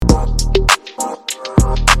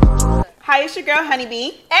Hi, it's your girl Honeybee.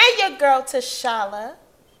 And your girl Tashala.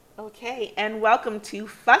 Okay, and welcome to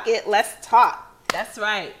Fuck It, Let's Talk. That's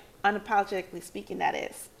right. Unapologetically speaking, that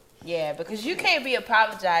is. Yeah, because you can't be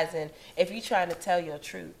apologizing if you're trying to tell your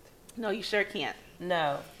truth. No, you sure can't.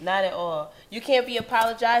 No, not at all. You can't be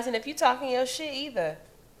apologizing if you're talking your shit either.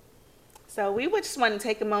 So we would just want to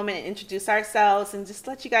take a moment and introduce ourselves and just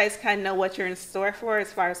let you guys kind of know what you're in store for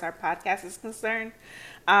as far as our podcast is concerned.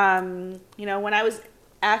 When I was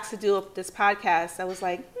asked to do this podcast, I was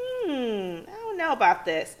like, I don't know about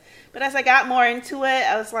this. But as I got more into it,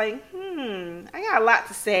 I was like, I got a lot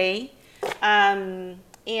to say. But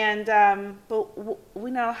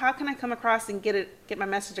how can I come across and get my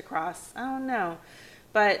message across? I don't know.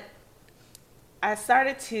 But I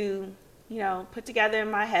started to, put together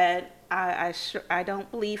in my head, I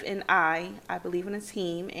don't believe in I believe in a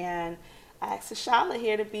team, and I asked Tashala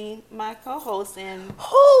here to be my co-host. And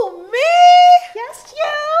who, me? Yes, you.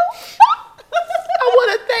 I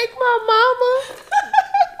want to thank my mama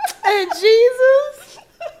and Jesus.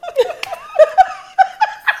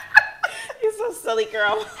 You're so silly,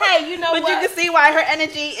 girl. Hey, you know but what? You can see why her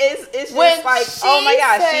energy is just when like, oh my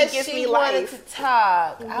gosh, she gives me life. Wanted to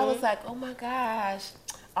talk. I was like, oh my gosh.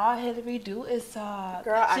 All Hillary do is talk.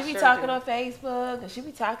 Girl, she be talking on Facebook, and she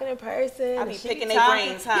be talking in person. I be picking their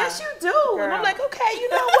brains, huh? Yes, you do. Girl. And I'm like, okay, you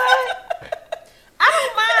know what? I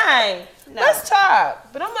don't mind. No. Let's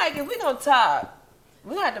talk. But I'm like, if we gonna talk,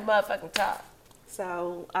 we gonna have to motherfucking talk.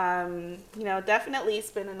 So, definitely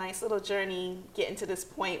it's been a nice little journey getting to this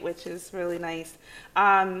point, which is really nice.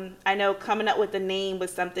 I know coming up with the name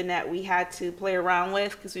was something that we had to play around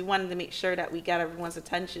with because we wanted to make sure that we got everyone's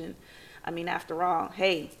attention. I mean, after all,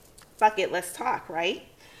 hey, fuck it, let's talk, right?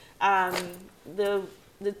 To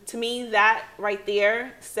me, that right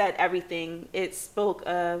there said everything. It spoke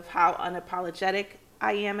of how unapologetic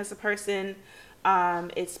I am as a person.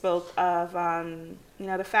 It spoke of,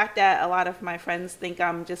 the fact that a lot of my friends think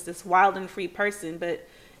I'm just this wild and free person. But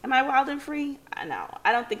am I wild and free? No,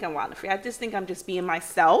 I don't think I'm wild and free. I just think I'm just being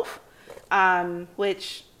myself,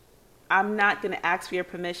 which I'm not going to ask for your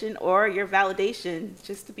permission or your validation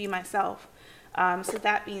just to be myself. So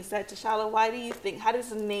that being said, Tashala, how does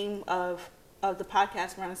the name of the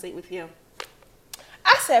podcast resonate with you?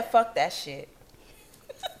 I said, fuck that shit.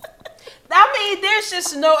 I mean, there's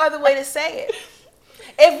just no other way to say it.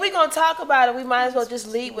 If we're going to talk about it, we might as well just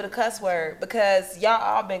lead with a cuss word because y'all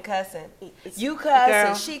all been cussing. You cuss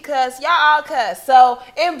and she cuss. Y'all all cuss. So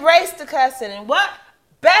embrace the cussing. And what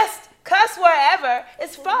best cuss word ever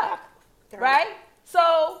is fuck. Right?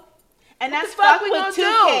 So, and that's fuck with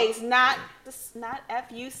two K's, not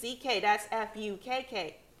F-U-C-K. That's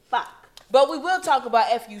F-U-K-K. Fuck. But we will talk about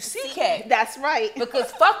F-U-C-K. That's right. Because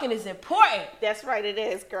fucking is important. That's right, it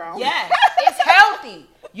is, girl. Yeah, it's healthy.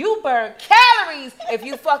 You burn calories if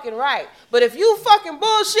you fucking right. But if you fucking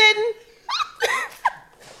bullshitting,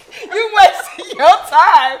 you wasting your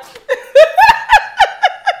time.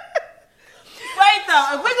 Wait though,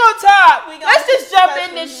 if we're gonna talk, let's just jump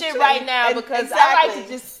in this shit right now because I like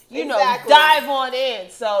to just, dive on in.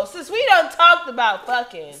 So since we done talked about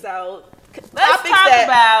fucking, so let's talk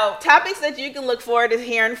about topics that you can look forward to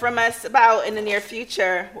hearing from us about in the near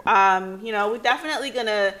future. We're definitely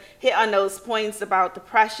gonna hit on those points about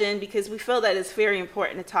depression because we feel that it's very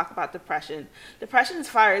important to talk about depression. Depression as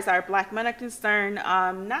far as our black men are concerned,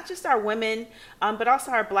 not just our women, but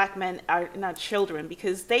also our black men and our children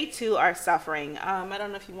because they too are suffering. I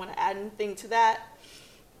don't know if you want to add anything to that.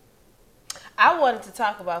 I wanted to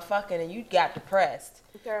talk about fucking and you got depressed.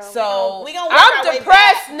 Girl, so we gonna I'm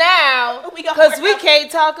depressed now because we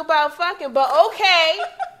can't talk about fucking. But okay,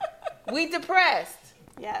 we depressed.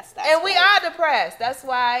 Yes, and we are depressed. That's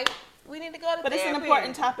why we need to go to therapy. But it's an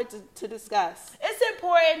important topic to discuss. It's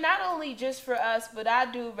important not only just for us, but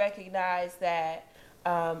I do recognize that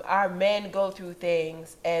our men go through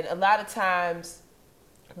things, and a lot of times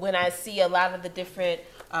when I see a lot of the different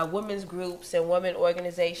women's groups and women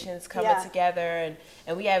organizations coming together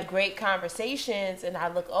and we have great conversations and I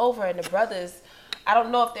look over and the brothers, I don't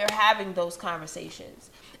know if they're having those conversations.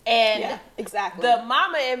 And exactly. The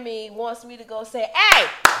mama in me wants me to go say, hey,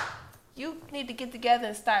 you need to get together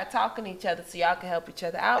and start talking to each other so y'all can help each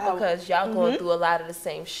other out because y'all going through a lot of the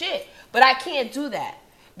same shit. But I can't do that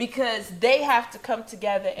because they have to come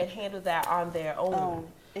together and handle that on their own.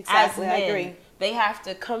 Exactly, I agree. They have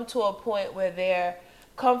to come to a point where they're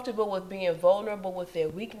comfortable with being vulnerable with their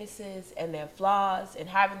weaknesses and their flaws and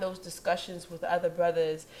having those discussions with other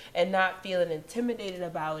brothers and not feeling intimidated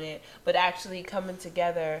about it, but actually coming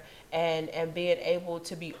together and being able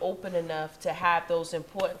to be open enough to have those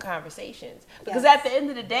important conversations. Because at the end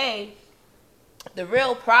of the day, the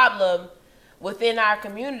real problem within our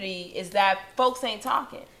community is that folks ain't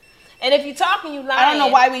talking. And if you talking, you lying. I don't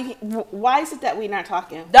know why is it that we're not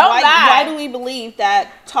talking? Don't lie. Why do we believe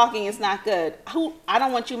that talking is not good? I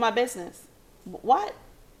don't want you in my business. What?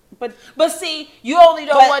 But see, you only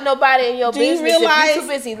don't want nobody in your business if you're too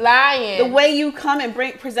busy lying. The way you come and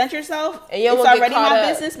present yourself, and it's already my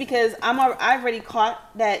business because I've already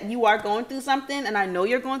caught that you are going through something, and I know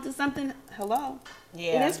you're going through something. Hello.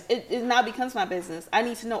 Yeah. It now becomes my business. I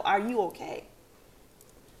need to know, are you okay?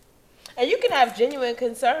 And you can have genuine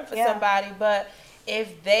concern for somebody, but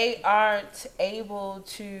if they aren't able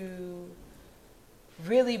to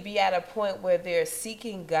really be at a point where they're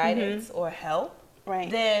seeking guidance or help,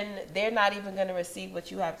 then they're not even going to receive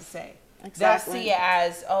what you have to say. Exactly. They'll see it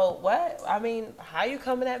as, oh, what? I mean, how you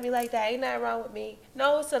coming at me like that? Ain't nothing wrong with me.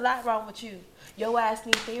 No, it's a lot wrong with you. Your ass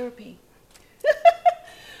needs therapy.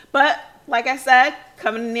 But like I said,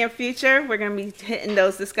 coming in the near future, we're going to be hitting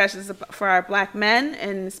those discussions for our black men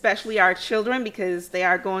and especially our children because they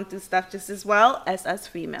are going through stuff just as well as us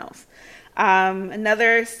females.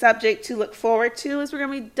 Another subject to look forward to is we're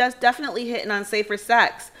going to be definitely hitting on safer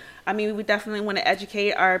sex. I mean, we definitely want to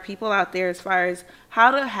educate our people out there as far as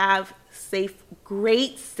how to have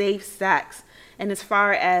great safe sex. And as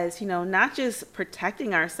far as, not just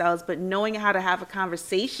protecting ourselves, but knowing how to have a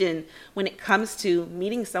conversation when it comes to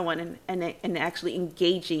meeting someone and actually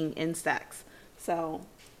engaging in sex. So,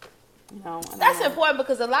 that's important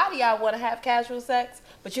because a lot of y'all want to have casual sex,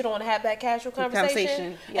 but you don't want to have that casual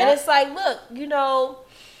conversation. Yeah. And it's like, look,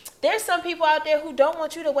 there's some people out there who don't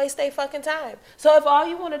want you to waste their fucking time. So if all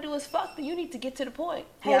you want to do is fuck, then you need to get to the point.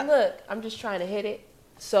 Hey, look, I'm just trying to hit it.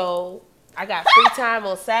 So I got free time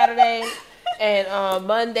on Saturday. And on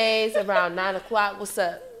Mondays around 9 o'clock, what's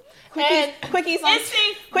up? Quickies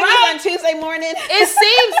on Tuesday morning. It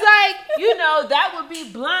seems like, that would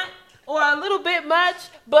be blunt or a little bit much.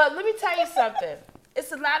 But let me tell you something.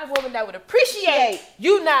 It's a lot of women that would appreciate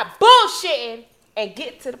you not bullshitting and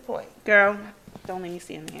get to the point. Girl, don't let me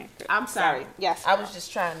see in here. I'm sorry. Yes. I was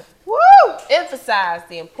just trying to emphasize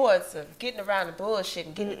the importance of getting around the bullshit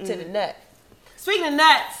and getting to the nut. Speaking of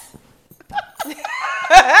nuts.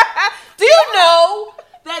 Do you know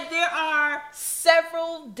that there are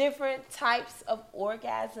several different types of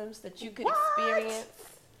orgasms that you could experience?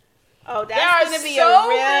 Oh, that's going to be a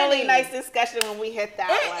really nice discussion when we hit that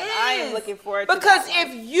one. I am looking forward to that. Because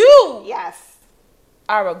if you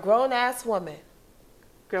are a grown-ass woman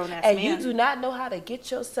and you do not know how to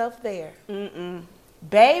get yourself there,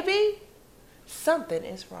 baby, something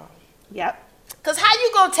is wrong. Yep. Because how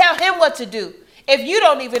you going to tell him what to do if you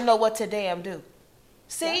don't even know what to damn do?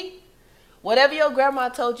 See? Whatever your grandma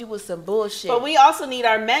told you was some bullshit. But we also need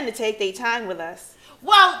our men to take their time with us.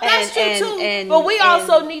 Well, that's true too. But we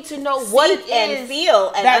also need to know what it is and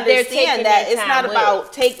feel and understand that it's not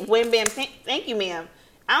about take wham bam thank you ma'am.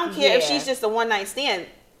 I don't care if she's just a one night stand.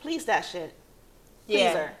 Please that shit.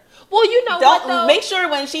 Please her. Well, you know what though? Make sure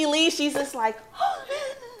when she leaves, she's just like. Oh,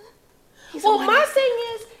 well, my thing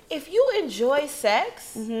is, if you enjoy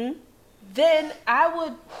sex, then I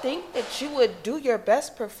would think that you would do your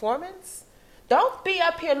best performance. Don't be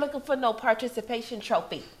up here looking for no participation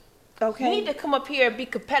trophy. Okay. You need to come up here and be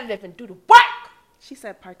competitive and do the work. She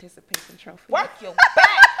said participation trophy. Work your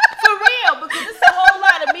back. For real, because there's a whole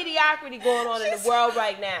lot of mediocrity going on in the world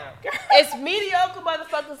right now. It's mediocre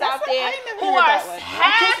motherfuckers out there who are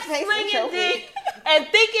half slinging dick and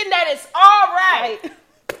thinking that it's all right.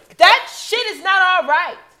 That shit is not all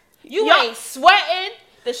right. You ain't sweating.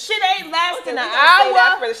 The shit ain't lasting an hour.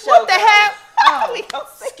 What the hell? Oh,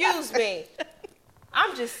 excuse me.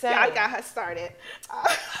 I'm just saying. I got her started.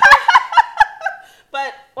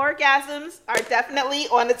 But orgasms are definitely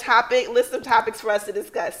on the list of topics for us to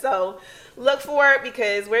discuss. So look for it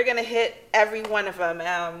because we're going to hit every one of them.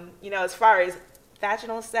 As far as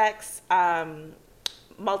vaginal sex,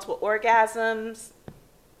 multiple orgasms,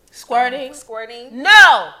 squirting.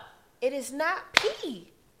 No, it is not pee.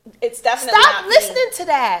 It's definitely Stop not listening to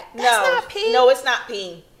that. That's not pee. No, it's not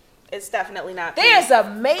pee. It's definitely not pee. There's a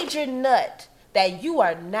major nut that you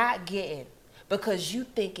are not getting because you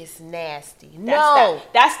think it's nasty.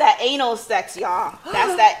 That's that anal sex, y'all.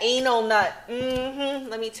 That's that anal nut.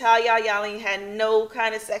 Let me tell y'all ain't had no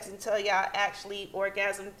kind of sex until y'all actually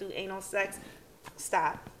orgasm through anal sex.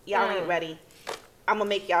 Stop. Y'all ain't ready. I'm going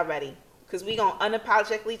to make y'all ready because we're going to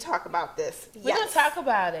unapologetically talk about this. We're going to talk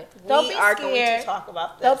about it. Don't be scared. Going to talk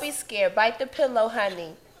about this. Don't be scared. Bite the pillow,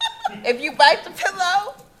 honey. If you bite the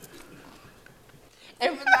pillow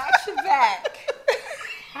and relax your back,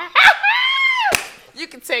 you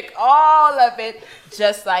can take all of it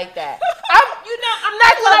just like that. I'm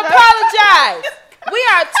not going to apologize. We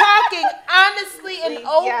are talking honestly and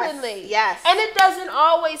openly. Yes. And it doesn't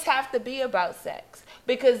always have to be about sex,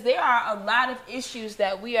 because there are a lot of issues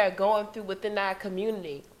that we are going through within our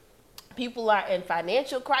community. People are in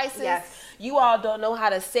financial crisis. Yes. You all don't know how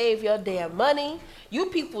to save your damn money. You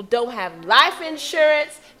people don't have life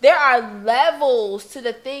insurance. There are levels to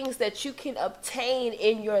the things that you can obtain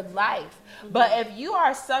in your life. Mm-hmm. But if you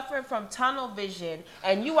are suffering from tunnel vision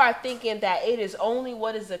and you are thinking that it is only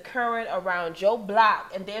what is occurring around your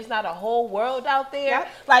block and there's not a whole world out there,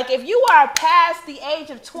 yep. Like if you are past the age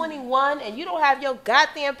of 21 and you don't have your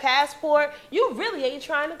goddamn passport, you really ain't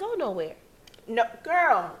trying to go nowhere. No,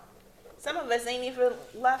 girl. Some of us ain't even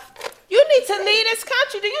left. You need to leave this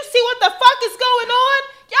country. Do you see what the fuck is going on?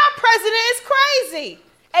 Y'all president is crazy.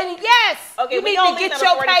 And yes, okay, you we need gonna to leave get number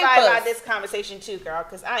your 45 papers. out of this conversation too, girl,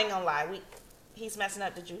 because I ain't gonna lie. He's messing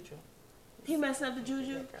up the juju. He messing up the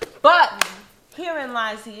juju? But herein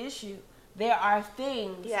lies the issue. There are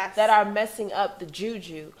things that are messing up the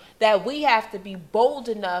juju that we have to be bold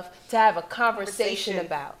enough to have a conversation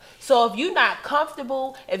about. So if you're not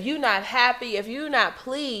comfortable, if you're not happy, if you're not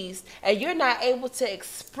pleased, and you're not able to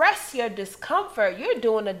express your discomfort, you're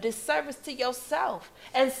doing a disservice to yourself.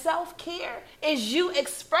 And self-care is you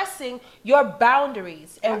expressing your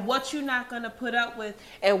boundaries and what you're not going to put up with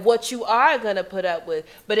and what you are going to put up with.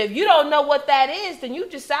 But if you don't know what that is, then you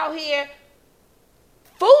just out here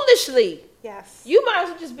foolishly. Yes. You might as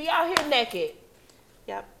well just be out here naked.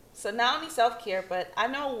 Yep. So not only self-care, but I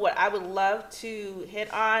know what I would love to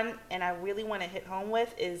hit on, and I really want to hit home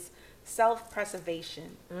with, is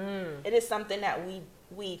self-preservation. It is something that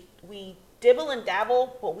we dibble and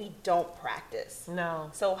dabble, but we don't practice. No.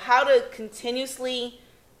 So how to continuously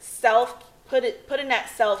put in that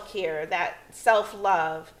self-care, that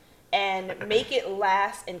self-love, and make it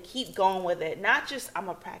last and keep going with it. Not just I'm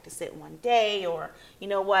gonna practice it one day, or you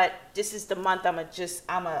know what, this is the month I'm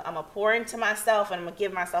gonna pour into myself and I'm gonna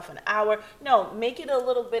give myself an hour. No, make it a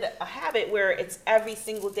little bit a habit where it's every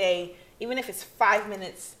single day, even if it's 5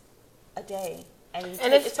 minutes a day. And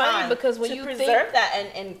it's funny because when you preserve that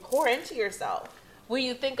and pour into yourself. When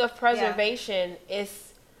you think of preservation, it's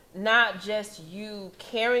not just you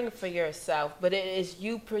caring for yourself, but it is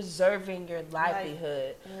you preserving your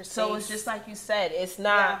livelihood. So it's just like you said, it's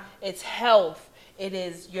not, it's health. It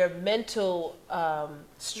is your mental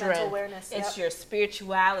strength. Mental awareness, it's your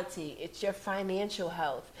spirituality. It's your financial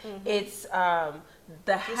health. It's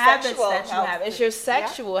the habits that you have. It's your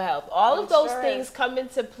sexual health. All of those things come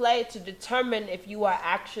into play to determine if you are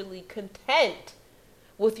actually content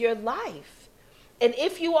with your life. And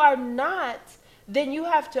if you are not, then you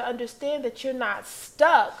have to understand that you're not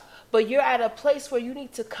stuck, but you're at a place where you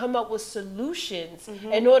need to come up with solutions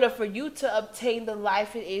in order for you to obtain the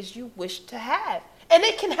life it is you wish to have. And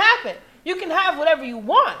it can happen. You can have whatever you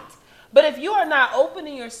want. But if you are not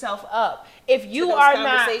opening yourself up, if you are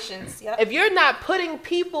not, if you're not putting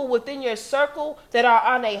people within your circle that are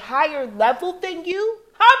on a higher level than you,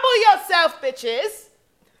 humble yourself, bitches.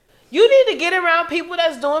 You need to get around people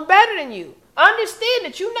that's doing better than you. Understand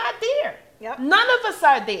that you're not there. None of us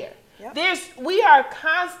are there. We are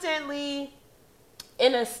constantly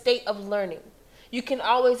in a state of learning. You can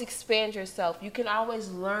always expand yourself. You can always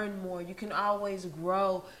learn more. You can always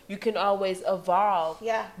grow. You can always evolve.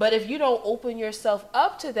 But if you don't open yourself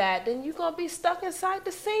up to that, then you're going to be stuck inside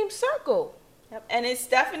the same circle. And it's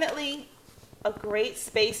definitely a great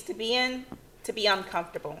space to be in, to be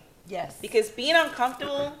uncomfortable. Yes. Because being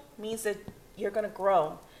uncomfortable means that you're going to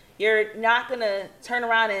grow. You're not going to turn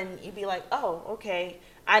around and you be like, oh, okay,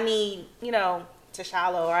 I need,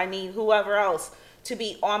 T'Challa, or I need whoever else to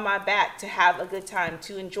be on my back to have a good time,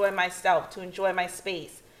 to enjoy myself, to enjoy my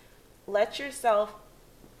space. Let yourself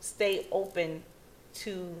stay open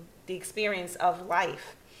to the experience of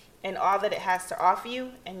life and all that it has to offer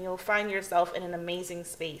you, and you'll find yourself in an amazing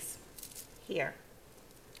space here.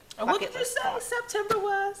 And what did you say September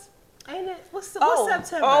was? Ain't it? What's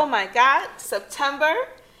September? Oh my God, September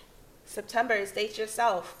is date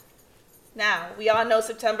yourself. Now, we all know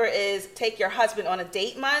September is take your husband on a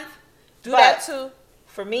date month. Do that too.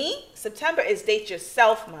 For me, September is date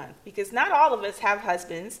yourself month, because not all of us have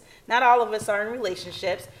husbands. Not all of us are in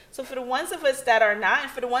relationships. So for the ones of us that are not,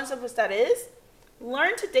 and for the ones of us that is,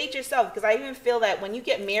 learn to date yourself. Because I even feel that when you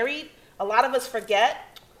get married, a lot of us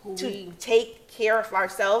forget to take care of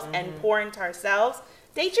ourselves and pour into ourselves.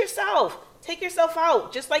 Date yourself. Take yourself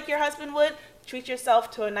out. Just like your husband would, treat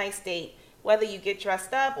yourself to a nice date. Whether you get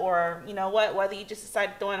dressed up or, whether you just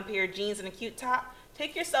decide to throw on a pair of jeans and a cute top,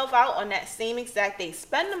 take yourself out on that same exact day.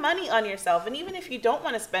 Spend the money on yourself. And even if you don't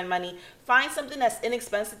want to spend money, find something that's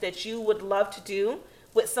inexpensive that you would love to do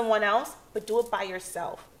with someone else, but do it by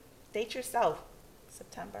yourself. Date yourself.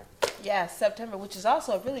 September. Yeah, September, which is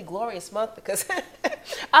also a really glorious month because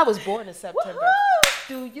I was born in September. Woohoo!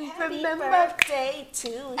 Do you Happy remember? birthday to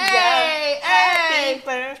you. Hey, Happy hey.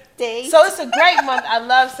 birthday. So it's a great month. I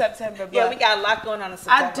love September. But yeah, we got a lot going on in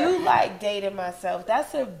September. I do like dating myself.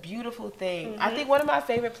 That's a beautiful thing. I think one of my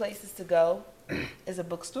favorite places to go is a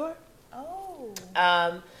bookstore. Oh.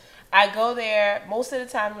 I go there, most of the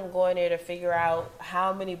time I'm going there to figure out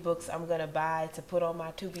how many books I'm going to buy to put on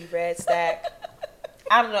my to-be-read stack.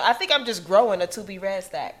 I don't know. I think I'm just growing a to-be-read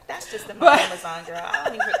stack. That's just in my Amazon, girl.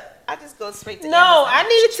 I just go straight to Amazon. No, I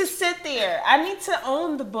needed to sit there. I need to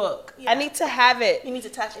own the book. Yeah. I need to have it. You need to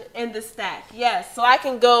touch it. In the stack, yes. So I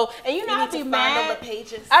can go, and you know, You I'd need be to mad. fondle the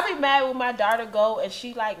pages. I'd be mad when my daughter go and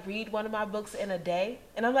she like read one of my books in a day,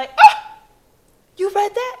 and I'm like, oh, you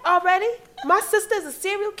read that already? My sister's a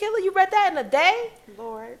serial killer. You read that in a day?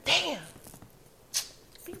 Lord. Damn.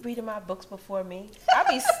 Be reading my books before me. I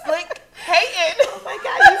be slick hating. Oh my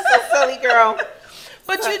God, you so silly, girl.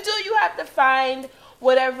 But you have to find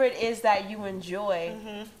whatever it is that you enjoy.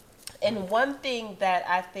 And one thing that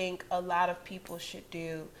I think a lot of people should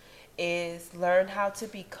do is learn how to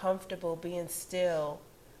be comfortable being still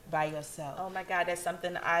by yourself. Oh my God, that's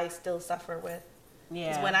something I still suffer with. Yeah.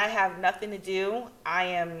 Because when I have nothing to do, I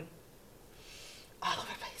am all over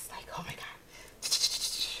the place. Like, oh my God.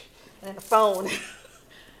 And then the phone.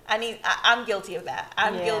 I'm guilty of that.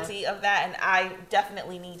 I'm guilty of that, and I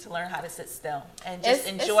definitely need to learn how to sit still and just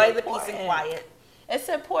enjoy the peace and quiet. It's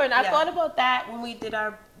important. I thought about that when we did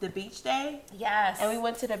the beach day. Yes. And we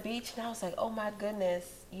went to the beach, and I was like, oh my goodness.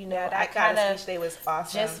 You know, that I kind of beach day was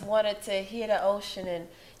awesome. just wanted to hear the ocean, and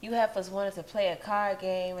you heifers wanted to play a card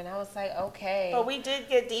game, and I was like, okay. But we did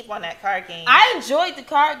get deep on that card game. I enjoyed the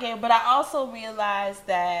card game, but I also realized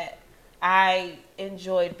that I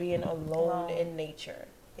enjoyed being alone in nature.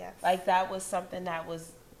 Yes. Like that was something that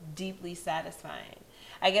was deeply satisfying.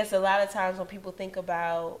 I guess a lot of times when people think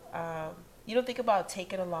about, you don't think about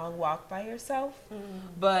taking a long walk by yourself,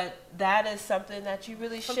 but that is something that you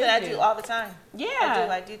really should do. Something I do all the time. Yeah.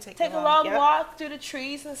 I do take a long walk through the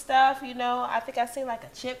trees and stuff, you know. I think I seen like a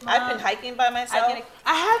chipmunk. I've been hiking by myself.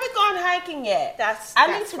 I haven't gone hiking yet.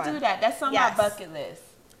 I need to do that. That's on my bucket list.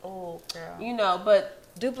 Oh, girl. You know, but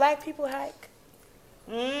do black people hike?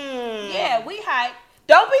 Yeah, we hike.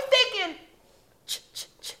 Don't be thinking.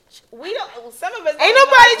 We don't. Some of us ain't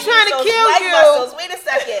nobody trying to kill you. Muscles. Wait a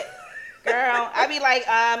second, girl. I be like,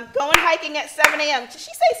 going hiking at 7 a.m. Did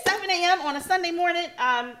she say 7 a.m. on a Sunday morning?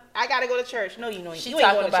 I gotta go to church. No, you know she you ain't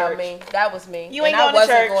talking going about to church. me. That was me. You ain't and going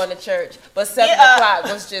to church. I wasn't going to church. But 7 o'clock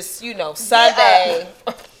was just, you know, Sunday.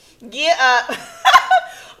 Get up.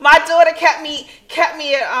 My daughter kept me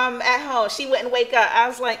at home. She wouldn't wake up. I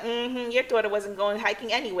was like, your daughter wasn't going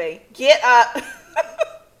hiking anyway. Get up.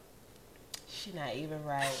 She not even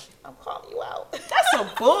right. I'm calling you out. That's some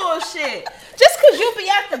bullshit. Just because you be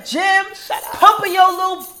at the gym, pumping your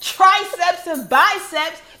little triceps and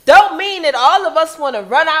biceps, don't mean that all of us want to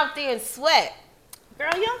run out there and sweat.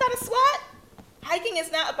 Girl, you don't got to sweat. Hiking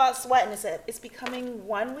is not about sweating. It's becoming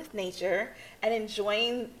one with nature and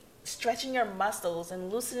enjoying stretching your muscles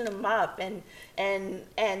and loosening them up and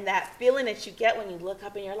that feeling that you get when you look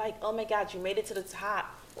up and you're like, oh my God, you made it to the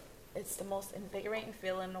top. It's the most invigorating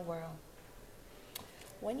feeling in the world.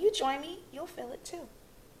 When you join me, you'll feel it too.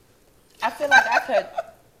 I feel like I could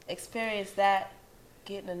experience that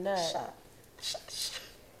getting a nut. Shut.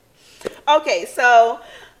 Okay, so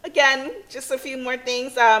again, just a few more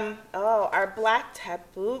things. Our Black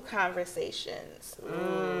taboo conversations.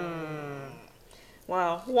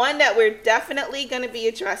 Well, one that we're definitely going to be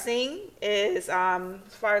addressing is, as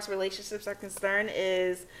far as relationships are concerned,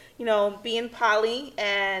 is, you know, being poly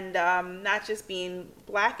and not just being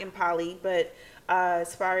Black and poly, but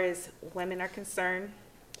as far as women are concerned.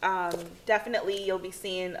 Definitely you'll be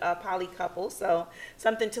seeing a poly couple, so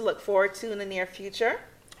something to look forward to in the near future.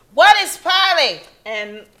 What is poly?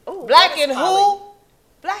 And Black and who?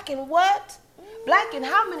 Black and what? Black and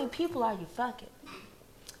how many people are you fucking?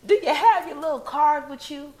 Do you have your little card with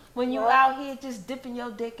you when you out here just dipping your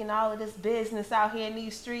dick in all of this business out here in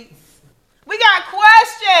these streets? We got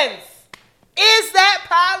questions. Is that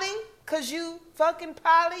poly? Cause you fucking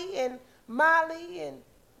Polly and Molly and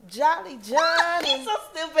Jolly John. He's so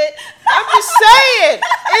stupid. I'm just saying.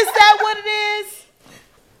 Is that what it is?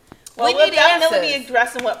 Well, we need definitely be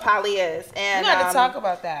addressing what poly is, and we got to talk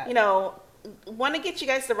about that. You know, want to get you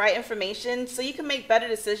guys the right information so you can make better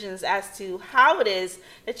decisions as to how it is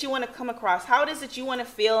that you want to come across, how it is that you want to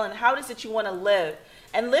feel, and how it is that you want to live,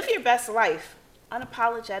 and live your best life,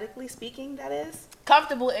 unapologetically speaking. That is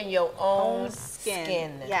comfortable in your own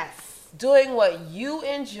skin. Yes, doing what you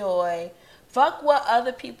enjoy. Fuck what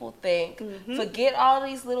other people think. Mm-hmm. Forget all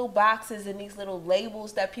these little boxes and these little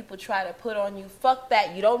labels that people try to put on you. Fuck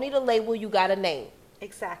that. You don't need a label. You got a name.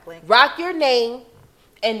 Exactly. Rock your name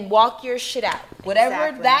and walk your shit out. Whatever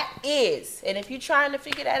Exactly. that is. And if you're trying to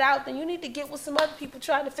figure that out, then you need to get with some other people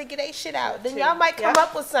trying to figure their shit out. Then y'all might come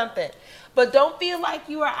up with something. But don't feel like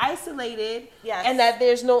you are isolated Yes. and that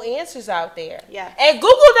there's no answers out there. Yeah. And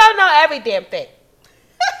Google don't know every damn thing.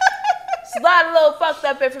 There's a lot of little fucked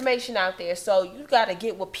up information out there. So you got to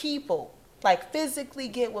get with people. Like physically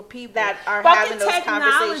get with people. That are Fucking having those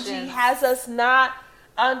technology conversations. has us not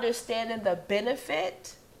understanding the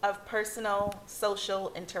benefit. Of personal,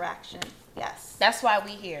 social interaction. Yes. That's why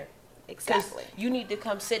we here. Exactly. You need to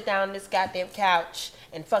come sit down on this goddamn couch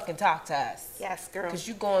and fucking talk to us. Yes, girl. Because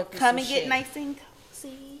you going through Come some and shit. get nice and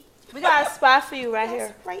cozy. We got a spot for you right Yes,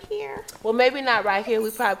 here. right here. Well, maybe not right here. We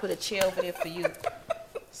probably put a chair over there for you.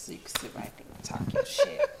 So you can sit right there and talk your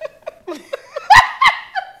shit.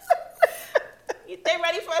 They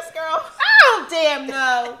ready for us, girl? I don't damn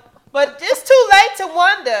know. But it's too late to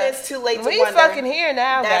wonder. It's too late to we wonder. fucking here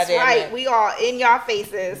now. That's goddamn right. it. We are in your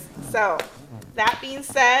faces. So, that being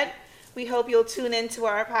said, we hope you'll tune into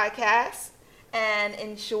our podcast and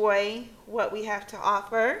enjoy what we have to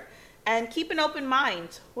offer. And keep an open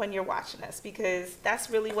mind when you're watching us, because that's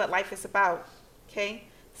really what life is about. Okay?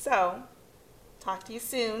 So, talk to you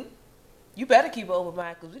soon. You better keep an open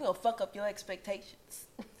mind because we're going to fuck up your expectations.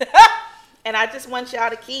 And I just want y'all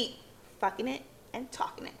to keep fucking it and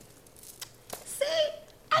talking it. See,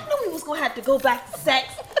 I knew we was gonna have to go back to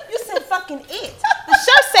sex. You said fucking it. The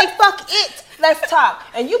shirt say fuck it. Let's talk.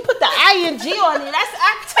 And you put the ing on it. That's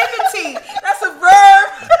activity. That's a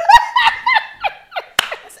verb.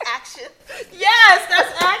 That's action. Yes,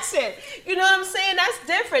 that's action. You know what I'm saying? That's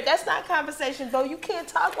different. That's not conversation, though. You can't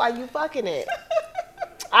talk while you fucking it.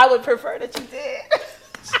 I would prefer that you did.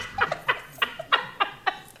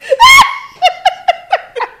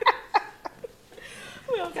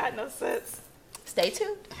 We don't got no sense. Stay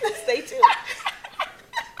tuned. Stay tuned.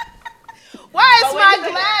 Why is But wait a my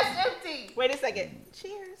second. glass empty? Wait a second.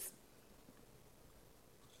 Cheers.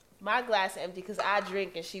 My glass empty because I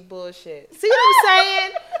drink and she bullshit. See what I'm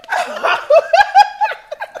saying?